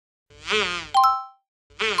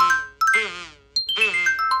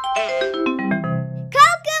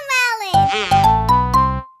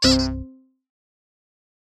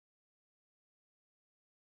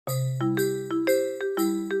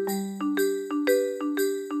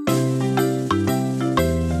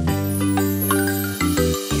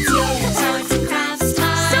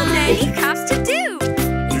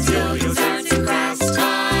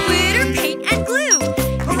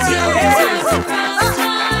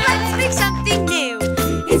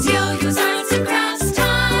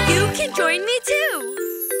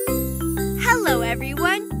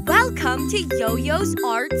to YoYo's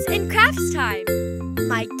Arts and Crafts Time.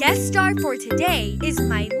 My guest star for today is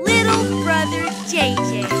my little brother,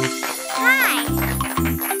 JJ. Hi!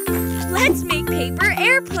 Let's make paper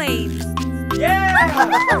airplanes. Yeah!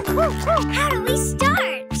 How do we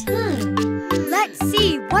start? Let's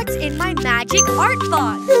see what's in my magic art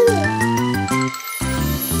box.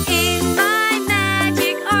 In my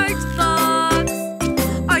magic art box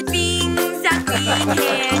are things that we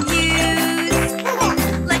can use.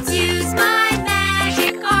 Let's use my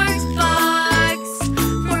magic art box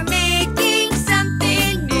for making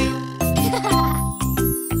something new.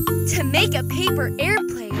 To make a paper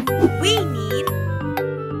airplane, we need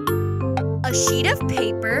a sheet of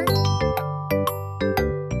paper,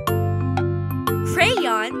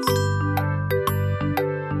 crayons,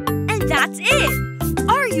 and that's it.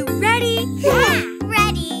 Are you ready? Yeah,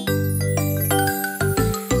 ready.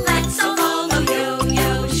 Let's all follow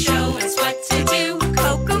YoYo, show us what to do.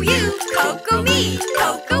 Coco you, Coco me,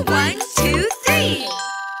 Coco 1, 2, 3.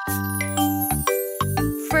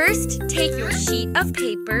 First, take your sheet of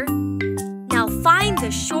paper. Now find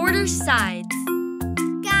the shorter sides.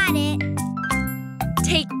 Got it.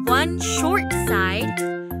 Take one short side,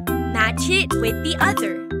 match it with the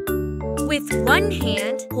other. With one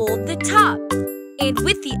hand, hold the top, and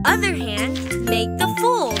with the other hand, make the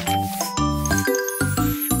fold.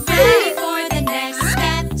 Ready for the next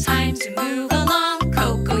step, time to move along.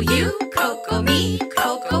 Coco you, Coco me,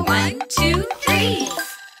 Coco 1, 2, 3.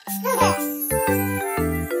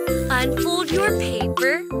 Unfold your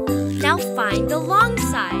paper, now find the long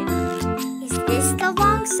side. Is this the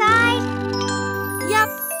long side? Yep.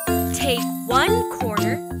 Take one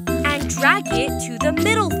corner and drag it to the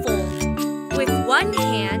middle fold. With one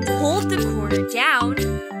hand, hold the corner down.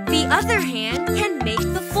 The other hand can make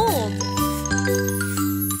the fold.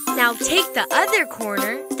 Now take the other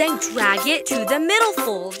corner, then drag it to the middle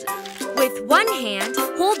fold. With one hand,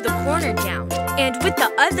 hold the corner down. And with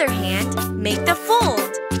the other hand, make the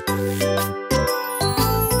fold.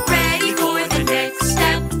 Ready for the next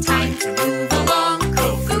step, time to move along.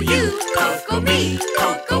 Coco you, Coco me,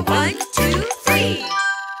 Coco 1, 2, 3.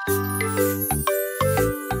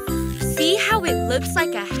 See how it looks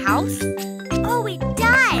like a house? Oh, it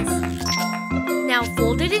does. Now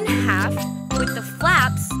fold it in half with the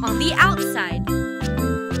flaps on the outside.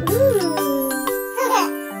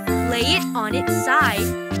 Lay it on its side.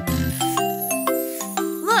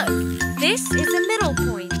 Look, this is a middle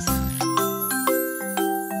point.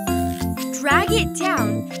 Drag it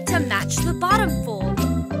down to match the bottom fold,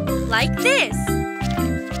 like this.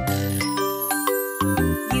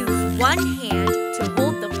 Use one hand to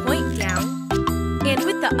hold the point down, and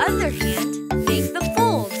with the other hand, make the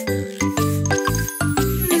fold.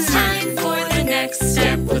 It's time for the next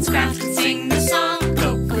step. Let's craft and sing the song.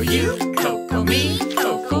 Coco you, Coco me,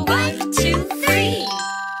 Coco 1, 2, 3.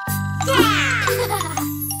 Yeah!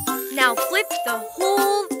 Now flip the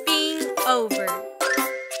whole thing over.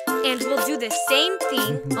 And we'll do the same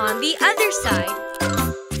thing on the other side.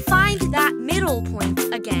 Find that middle point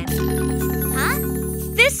again. Huh?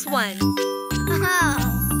 This one.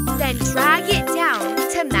 Oh. Then drag it down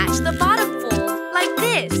to match the bottom fold, like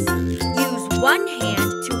this. Use one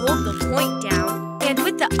hand to hold the point down, and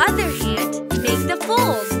with the other hand, make the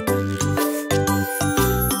fold.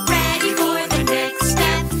 Ready for the next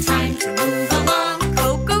step, time to move along.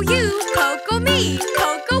 Coco you, Coco me,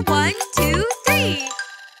 Coco 1, 2, 3.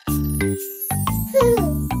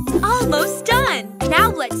 Almost done!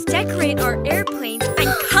 Now let's decorate our airplane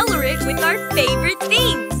and color it with our favorite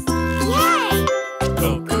things. Yay!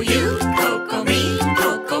 Coco you, Coco me,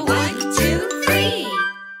 Coco 1, 2, 3.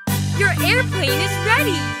 Your airplane is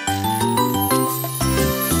ready.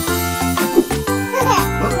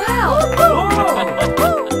 Wow!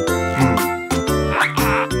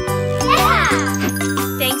 Yeah!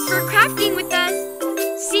 Thanks for crafting with us.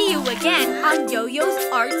 See you again on YoYo's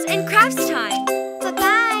Arts and Crafts Time.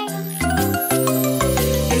 Bye-bye.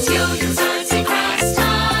 It's YoYo's Arts and Crafts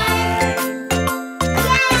Time.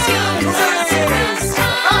 It's YoYo's Arts and Crafts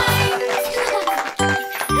Time.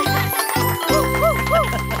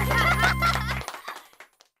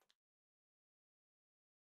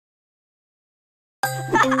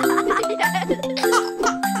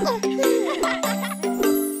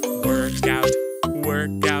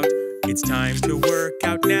 It's time to work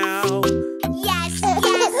out now. Yes,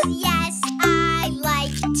 yes, yes, I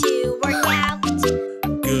like to work out.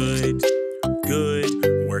 Good, good.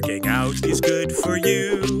 Working out is good for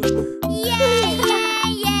you. Yay,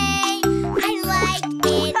 yay, yay, I like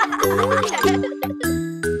it.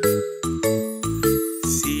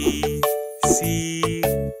 See,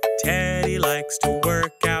 Teddy likes to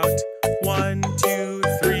work out. 1, 2,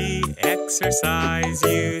 3, exercise,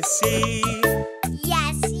 you see.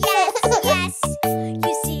 Yes, yes, yes,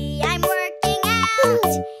 you see I'm working out.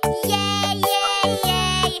 Yay, yay,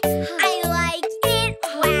 yay, I like it,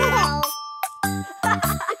 wow.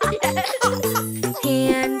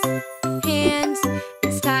 Hands, hands,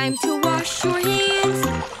 it's time to wash your hands.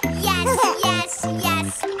 Yes, yes,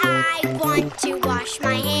 yes, I want to wash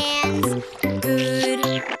my hands.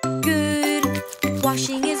 Good, good,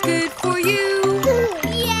 washing is good for you.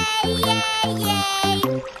 Yay, yay, yay,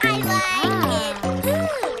 I like it.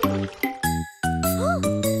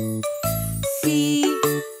 See,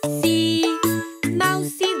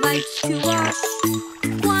 Mousy likes to wash.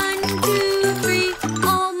 1, 2, 3,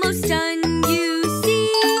 almost done, you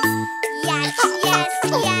see. Yes, yes,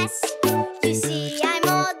 yes, you see I'm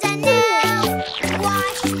all done now.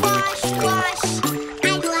 Wash, wash, wash, I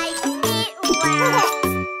like it, wow.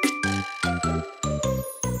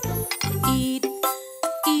 Eat,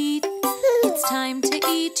 it's time to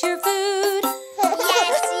eat your food.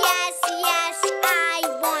 Yes, yes, yes, I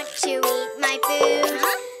want to eat my food.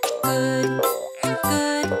 Good,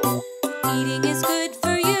 good, eating is good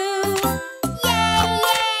for you. Yay,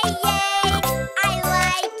 yay, yay, I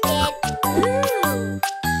like it.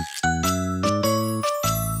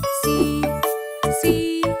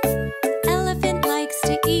 See, elephant likes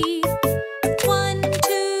to eat. 1,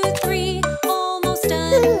 2, 3, almost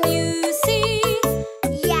done, you see.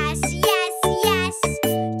 Yes, yes, yes,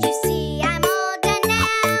 you see I'm all done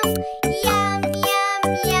now. Yum, yum,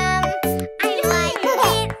 yum, I like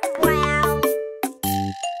it, wow.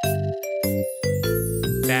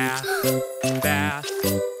 Bath,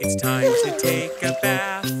 it's time to take a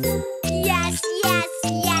bath. Yes, yes,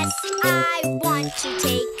 yes, I want to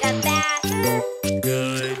take a bath.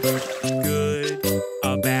 Good,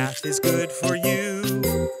 a bath is good for you.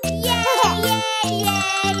 Yay, yay,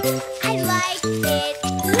 yay, I like it.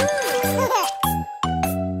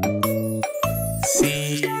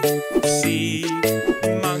 See,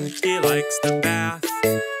 Monkey likes the bath.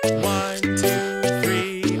 1, 2,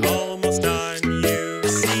 3, almost done, you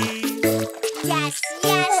see. Yes,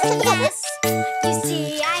 yes, yes, you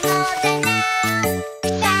see I'm all done now.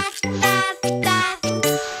 Bath, bath, bath,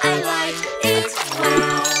 I like it,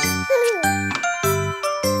 wow.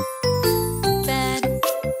 Bed,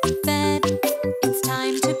 it's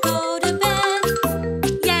time to go to bed.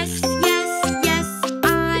 Yes,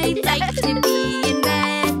 I like to be in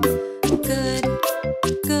bed.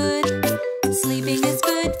 Good, sleeping is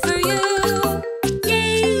good for you.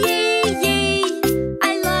 Yay, I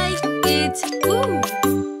like it. Ooh.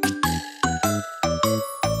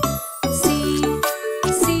 See,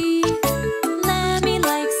 Lammy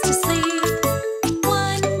likes to sleep.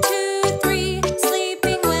 1, 2, 3,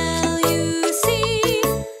 sleeping well, you see.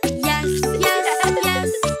 Yes,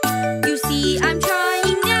 you see I'm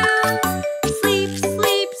trying now. Sleep,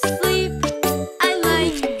 I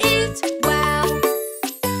like it, wow.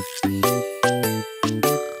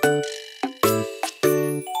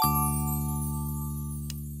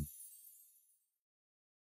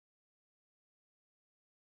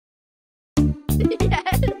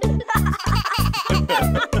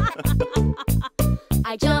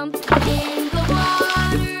 I jump in the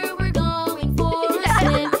water, we're going for a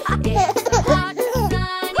swim. It's a hot,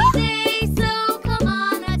 sunny day, so come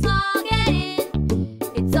on, let's all get in.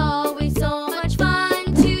 It's always so much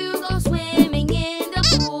fun to go swimming in the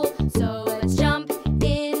pool. So let's jump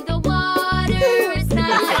in the water, it's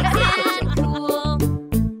nice and cool.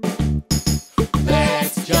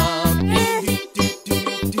 Let's jump in,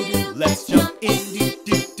 let's jump in,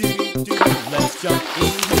 let's jump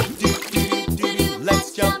in,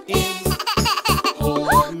 let's jump in.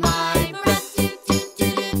 Hold my breath,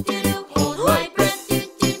 hold my breath,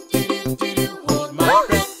 hold my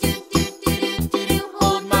breath,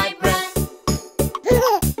 hold my breath.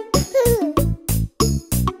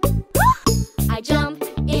 I jump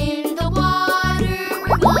in the water,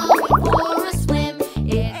 we're going for a swim.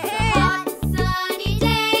 It's a hot, sunny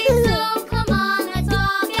day, so come on, let's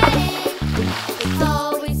all get in. It's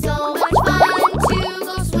always so much fun to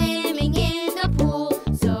go swimming in the pool.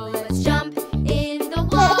 So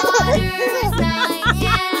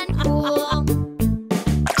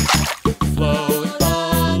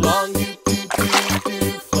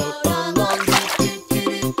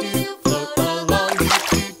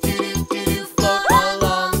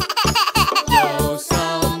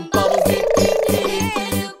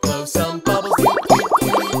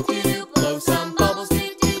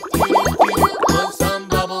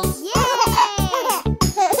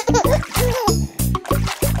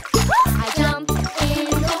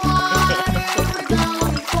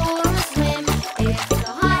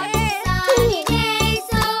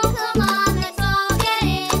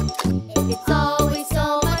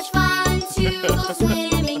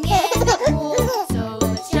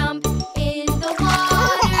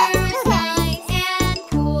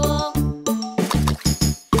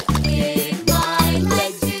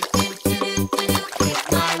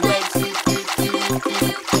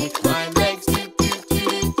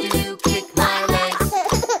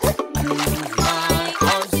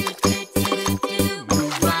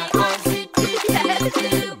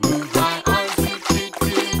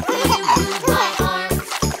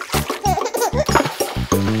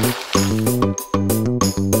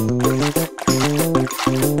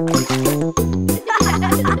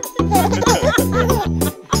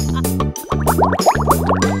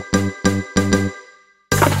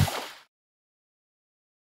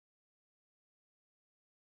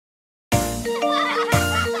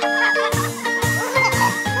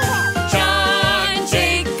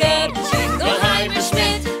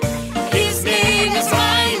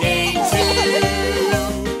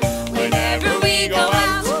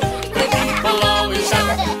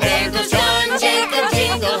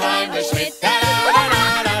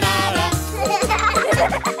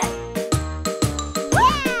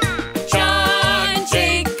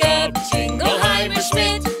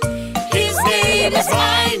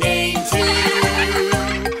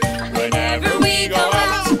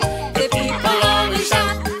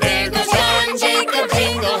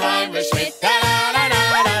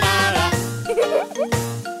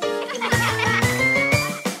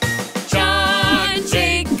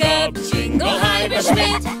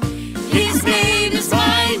Jingleheimer Schmidt. His name is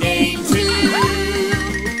my name too.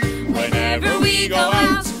 Whenever we go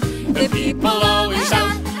out, the people always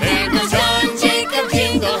shout, there goes John Jacob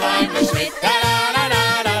Jingleheimer Schmidt.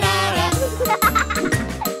 Da-da-da-da-da-da.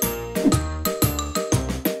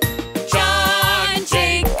 John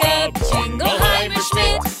Jacob Jingleheimer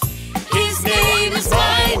Schmidt. His name is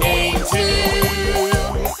my name too.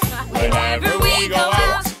 Whenever we go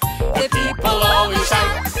out, the people always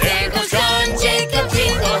shout, there goes John Jacob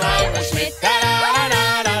Jingleheimer Schmidt.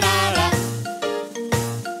 Da-da-da-da-da-da.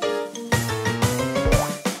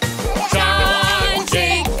 John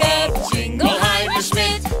Jacob Jingleheimer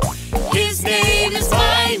Schmidt. His name is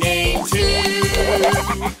my name too.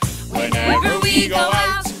 Whenever we go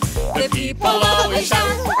out, the people always shout,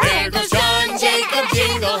 there goes John Jacob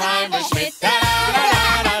Jingleheimer Schmidt.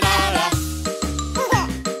 Da-da-da-da-da-da.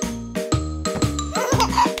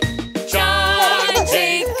 John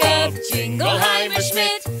Jacob Jingleheimer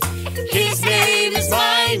Schmidt. His name is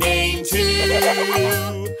my name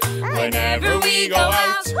too. Whenever we go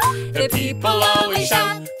out, the people always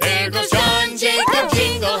shout, there goes John Jacob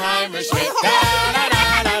Jingleheimer Schmidt.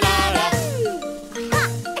 Da-da-da-da-da-da.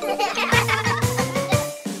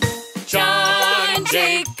 John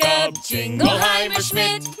Jacob Jingleheimer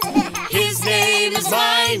Schmidt. His name is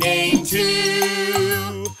my name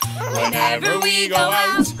too. Whenever we go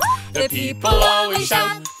out, the people always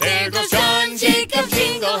shout, there goes John Jacob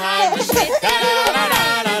Jingleheimer Schmidt.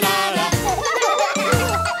 Da-da-da-da-da-da.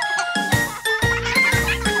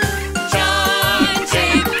 John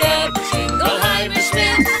Jacob Jingleheimer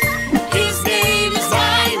Schmidt. His name is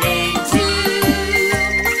my name too.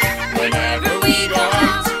 Whenever we go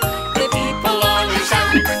out, the people always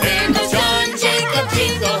shout, there goes John Jacob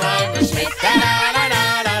Jingleheimer Schmidt.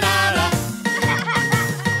 Da-da-da-da-da-da.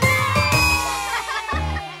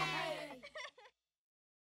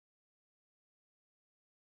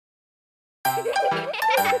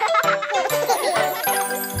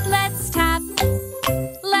 Let's tap.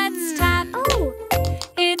 Let's tap. Oh.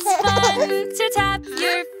 It's fun to tap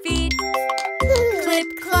your feet. Clip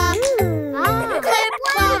clop. Clip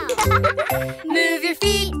clop. Move your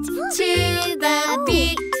feet to the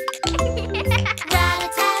beat.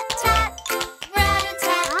 Rat-a-tat-tat.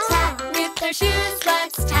 Rat-a-tat-tat. With our shoes,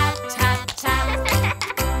 let's tap, tap, tap.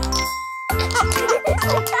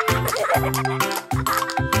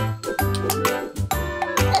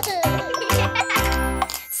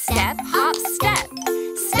 Step, hop, step.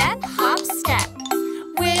 Step, hop, step.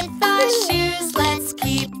 With our shoes, let's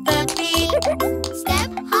keep the beat. Step,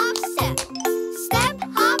 hop, step. Step,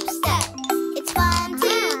 hop, step. It's fun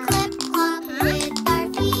to clip clop with our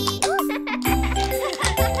feet.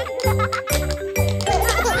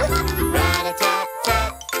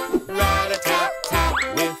 Rat-a-tat-tat. Rat-a-tat-tat.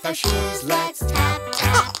 With our shoes, let's tap,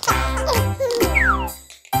 tap, tap.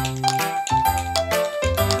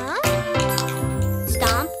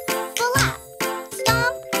 Stomp, flap.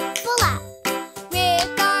 Stomp, flap.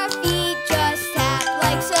 With our feet, just tap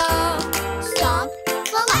like so. Stomp,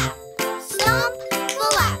 flap. Stomp,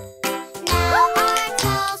 flap. Now our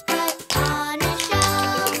toes put on a show.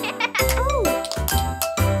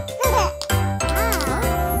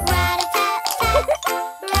 Rat-a-tat-tat.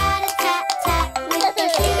 Rat-a-tat-tat. With our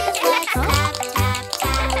shoes, let's tap,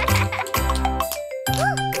 tap, tap.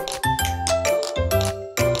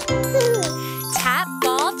 Tap,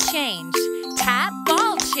 ball, change. Tap,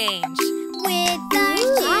 ball, change. With our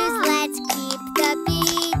shoes, let's keep the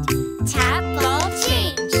beat. Tap, ball,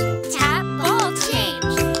 change. Tap, ball,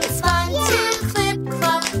 change. It's fun to clip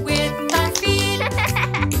clop with our feet.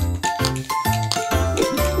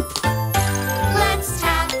 Let's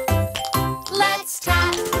tap. Let's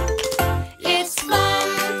tap. It's fun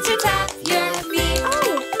to tap your feet.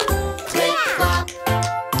 Clip clop.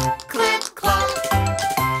 Clip clop.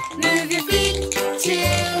 Move your feet to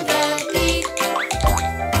the beat.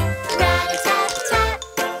 Rat-a-tat-tat.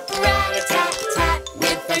 Rat-a-tat-tat.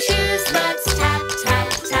 With our shoes, let's tap, tap,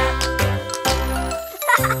 tap.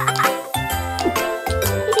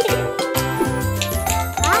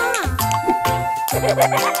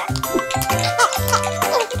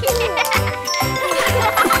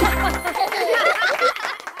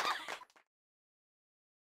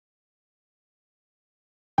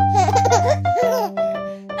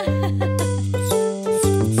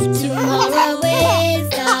 Tomorrow is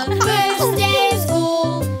the first day of school.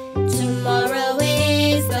 Tomorrow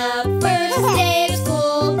is the first day of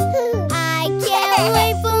school. I can't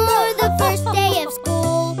wait for the first day of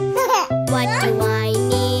school. What do I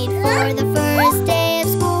need for the first day of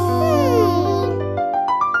school?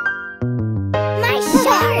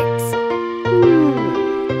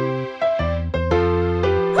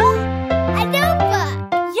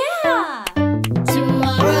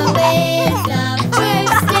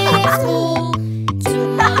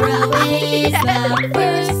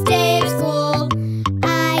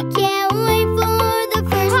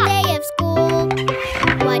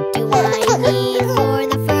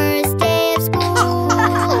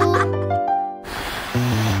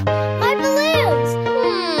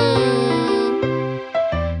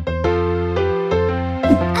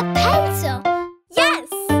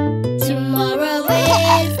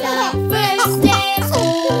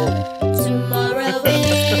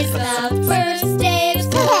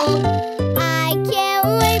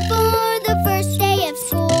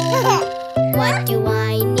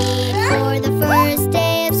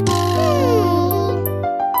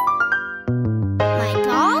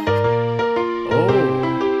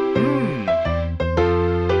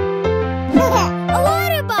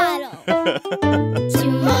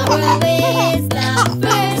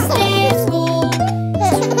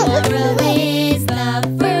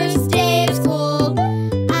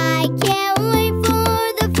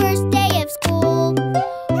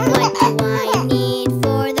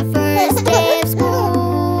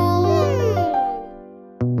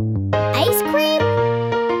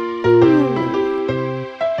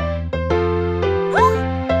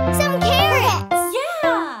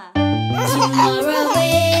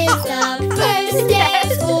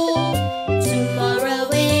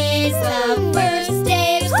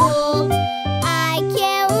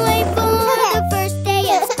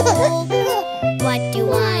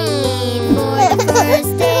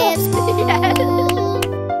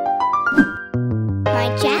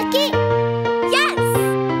 jacket? Yes!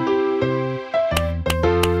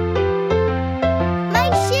 My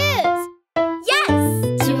shoes? Yes!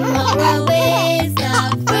 Tomorrow is the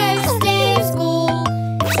first day of school.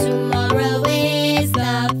 Tomorrow is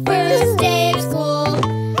the first day of school.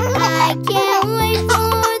 I can't wait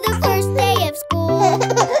for the first day of school.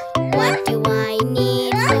 What do I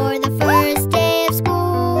need for the first day of school?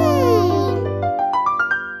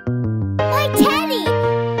 My teddy!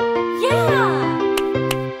 Yeah!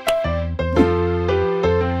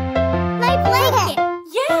 My blanket!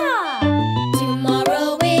 Yeah! Tomorrow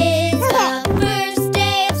is the first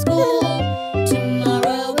day of school.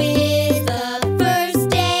 Tomorrow is the first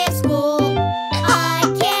day of school. I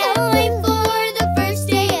can't wait for the first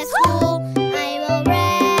day of school. I'm all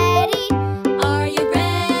ready. Are you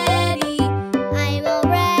ready? I'm all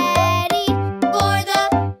ready for the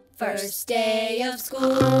first day of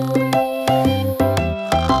school.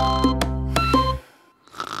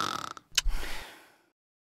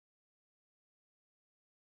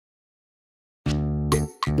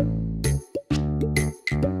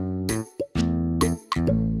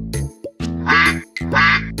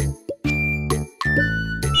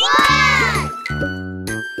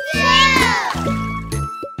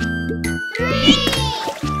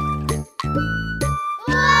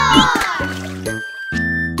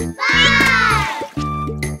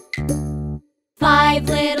 Five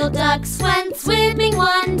little ducks went swimming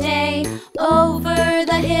one day over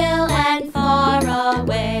the hill and far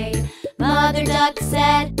away. Mother duck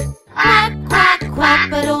said, quack, quack, quack,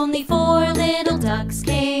 but only four little ducks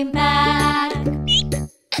came back.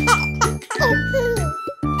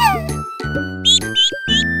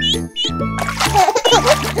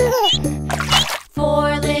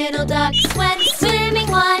 Four little ducks went swimming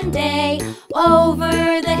one day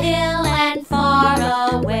over the hill and far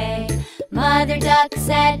away. Mother duck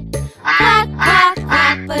said, quack, quack,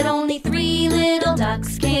 quack, but only three little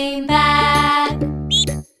ducks came back.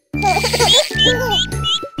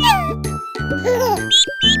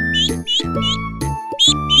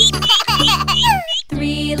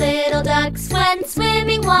 Three little ducks went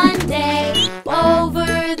swimming one day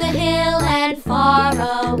over the hill and far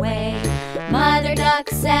away. Mother duck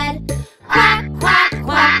said, quack, quack,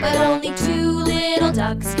 quack, but only two little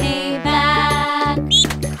ducks came back.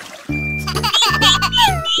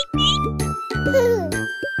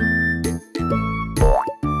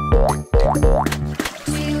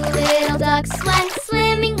 Two little ducks went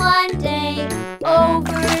swimming one day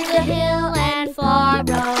over the hill and far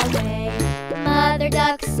away. Mother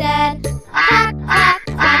duck said, quack, quack,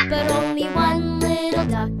 quack, but only one little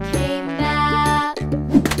duck came back.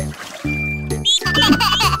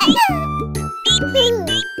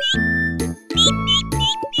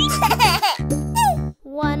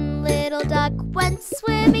 One little duck went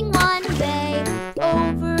swimming one day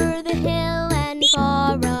over the hill and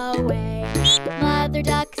far away. Mother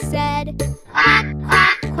duck said, quack,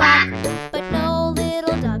 quack, quack, but no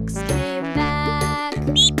little ducks came back.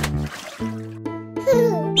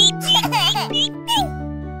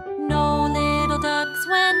 No little ducks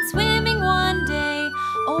went swimming one day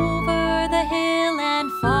over the hill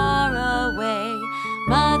and far away.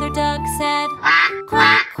 Mother duck said,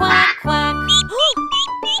 quack, quack, quack.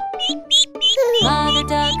 Mother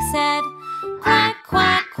duck said, quack,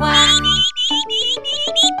 quack, quack.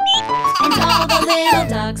 And all the little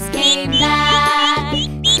ducks came back.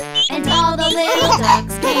 And all the little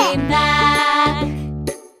ducks came back.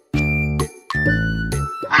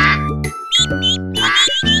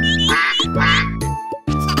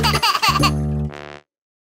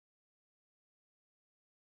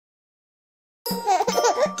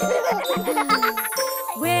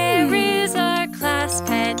 Where is our class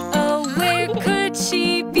pet? Oh, where could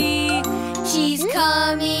she be? She's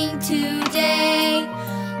coming today.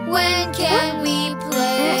 When can we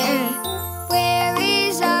play? Where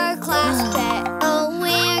is our class pet? Oh,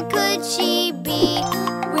 where could she be?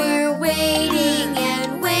 We're waiting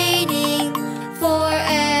and waiting,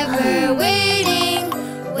 forever waiting,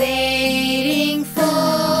 waiting for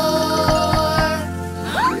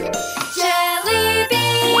Jelly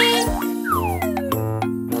Bean.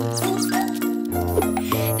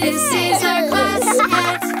 This is our class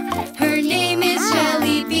pet. Her name is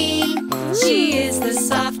Jelly Bean. She is the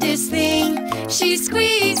softest thing. She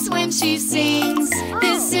squeaks when she sings.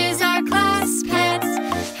 This is our class pet.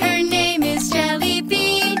 Her name is Jelly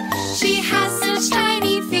Bean. She has such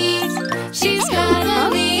tiny feet. She's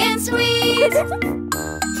cuddly and sweet.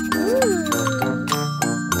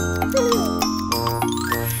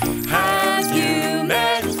 Have you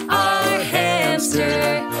met our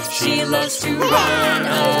hamster? She loves loves to run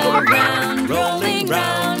around, rolling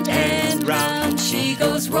round and round. She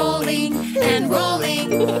goes rolling and rolling,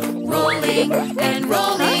 rolling and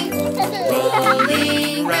rolling,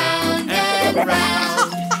 rolling round and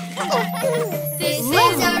round. This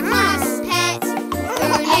is our mouse pet.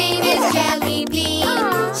 Her name is Jelly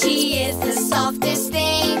Bean. She is the softest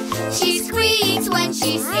thing. She squeaks when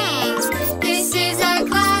she sings. This is our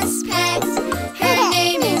class pet. Her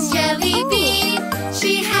name is Jelly Bean.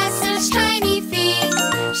 She has such tiny feet.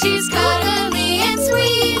 She's cuddly and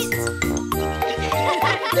sweet.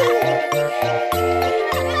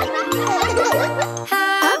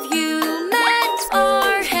 Have you met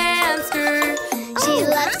our hamster? She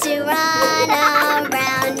loves to run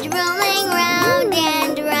around, rolling round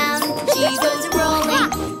and round. She goes rolling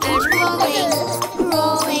and rolling,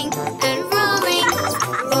 rolling and rolling,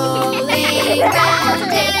 rolling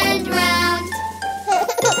round and round.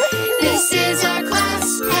 This is our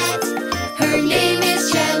class pet. Her name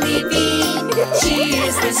is Jelly Bean. She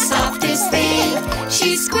is the softest thing.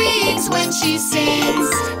 She squeaks when she sings.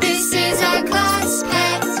 This is our class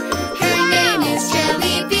pet. Her name is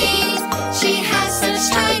Jelly Bean. She has such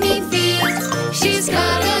tiny feet. She's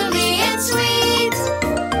cuddly and sweet.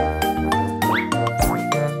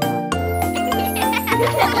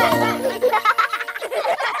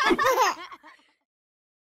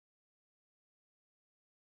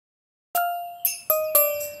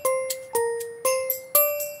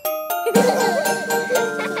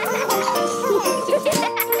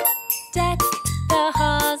 Deck the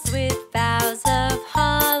halls with boughs of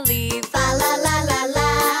holly. Fa la la la la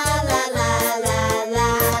la la la la.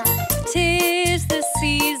 'Tis the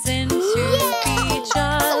season to be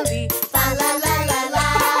jolly. Fa la la la la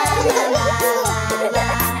la la la.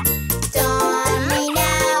 Don we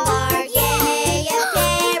now our gay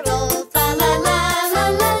apparel. Fa la la la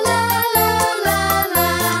la la la la.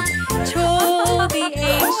 Troll the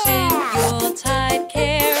ancient Yuletide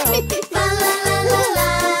carol. Fa la la la la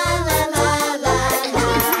la la la.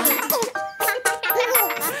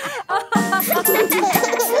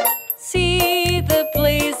 See the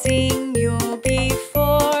blazing Yule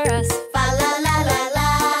before us. Fa la la la la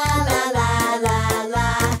la la la la.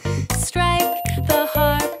 Strike the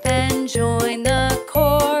harp and join the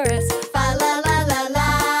chorus. Fa la la la la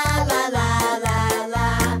la la la la.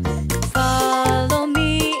 Follow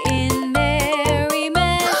me in merry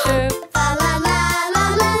measure. Fa la la la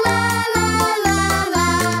la la la la la.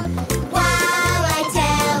 While I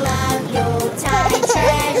tell of Yuletide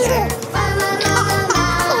treasure. Fa la la la la la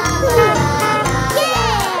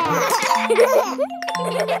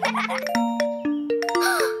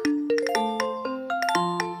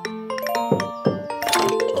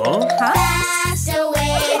Pass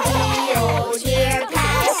away the old year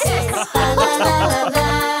passes. La la la la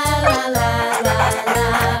la la la la.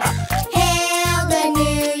 Hail the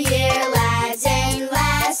new year, lads and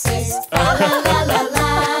lasses. La la la la la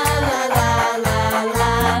la la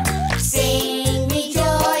la. Sing me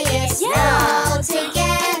joyous all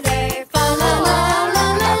together. Fa la la la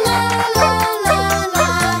la la la la la.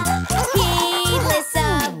 Heedless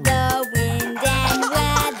of the wind and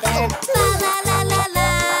weather. Fa la la la la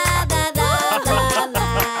la la la la.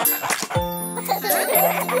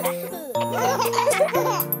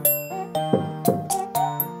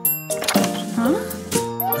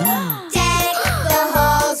 Deck the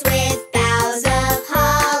halls with boughs of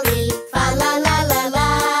holly. Fa la la la la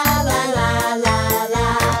la la la la.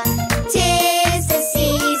 'Tis the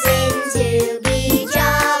season to be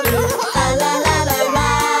jolly. Fa la la la la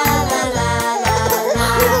la la la la.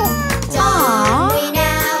 Don we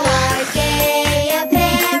now our gay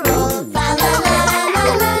apparel. Fa la la la la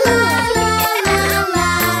la la la la.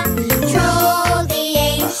 Troll the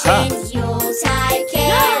ancient Yuletide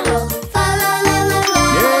carol. Fa la la la la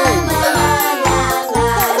la la la.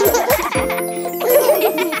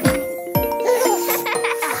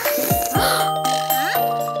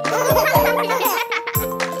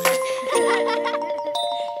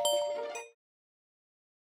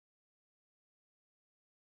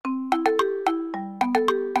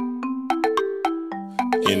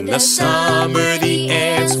 In the summer the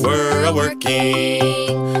ants were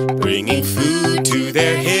a-working, bringing food to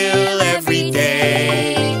their hill every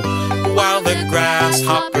day, while the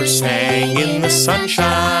grasshopper sang in the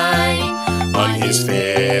sunshine. On his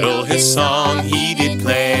fiddle his song he did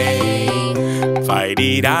play.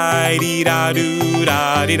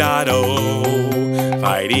 Fi-dee-di-dee-da-doo-da-dee-da-do,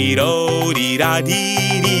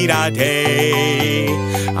 Fi-dee-do-dee-da-dee-dee-da-day.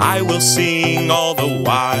 I will sing all the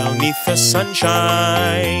while neath the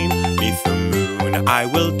sunshine. Neath the moon I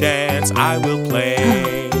will dance, I will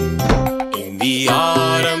play. In the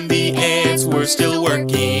autumn the ants eyes were still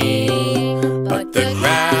working, but the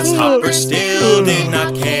grasshopper still did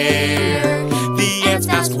not care. The ants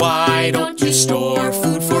asked, why don't you store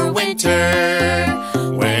food for winter?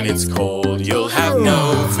 When it's cold, you'll have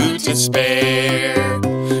no food to spare.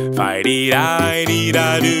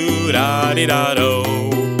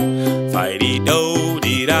 Fi-dee-da-dee-da-doo-da-dee-da-do.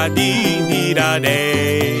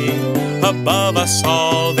 Fi-dee-do-dee-da-dee-dee-da-day. Above us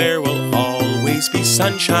all there will always be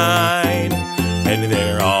sunshine, and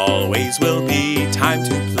there always will be time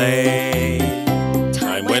to play.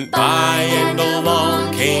 Time went by and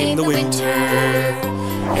along came the winter,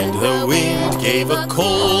 and the wind gave a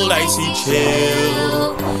cold icy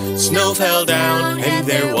chill. Snow fell down and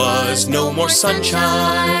there was no more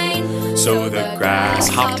sunshine, so the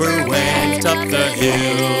grasshopper went up the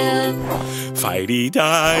hill.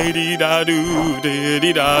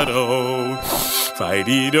 Fi-dee-da-dee-da-doo-dee-dee-da-do.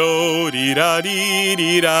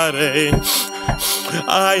 Fi-dee-do-dee-da-dee-dee-da-day.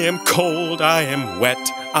 I am cold, I am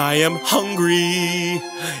wet, I am hungry,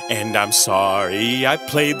 and I'm sorry I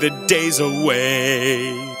played the days away.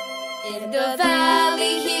 In the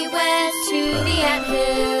valley he went to the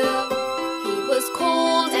anthill. He was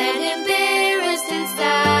cold and embarrassed and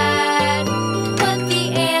sad, but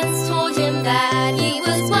the ants told him that he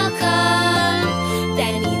was welcome.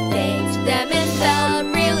 Then he thanked them and felt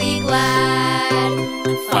really glad.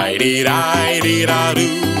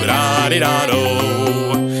 Fi-dee-da-dee-da-doo-da-dee-da-do.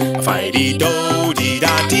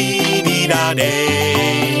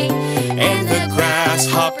 Fi-dee-do-dee-da-dee-dee-da-day. And the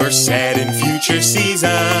grasshopper said, in future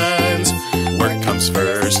seasons, work comes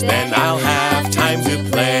first, then I'll have time to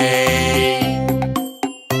play.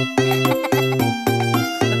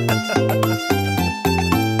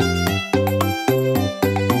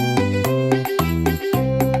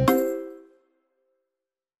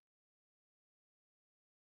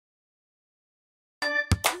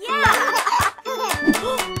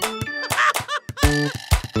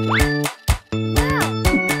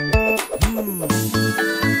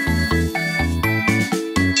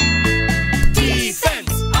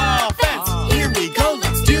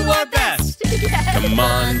 Come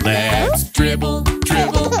on, let's dribble,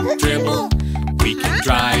 dribble, dribble. We can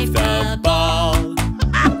drive the ball.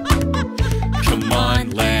 Come on,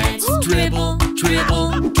 let's dribble,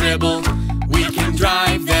 dribble, dribble. We can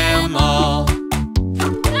drive them all.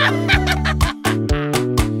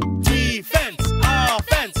 Defense,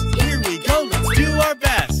 offense, here we go, let's do our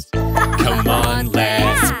best. Come on,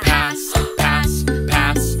 let's pass, pass,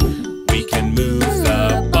 pass. We can move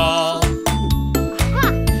the ball.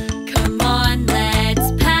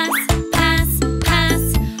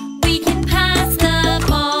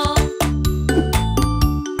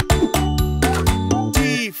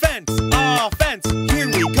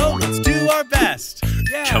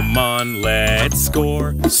 Come on, let's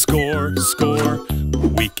score, score, score.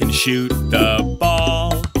 We can shoot the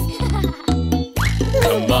ball.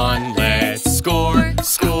 Come on, let's score,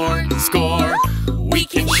 score, score. We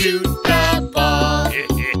can shoot the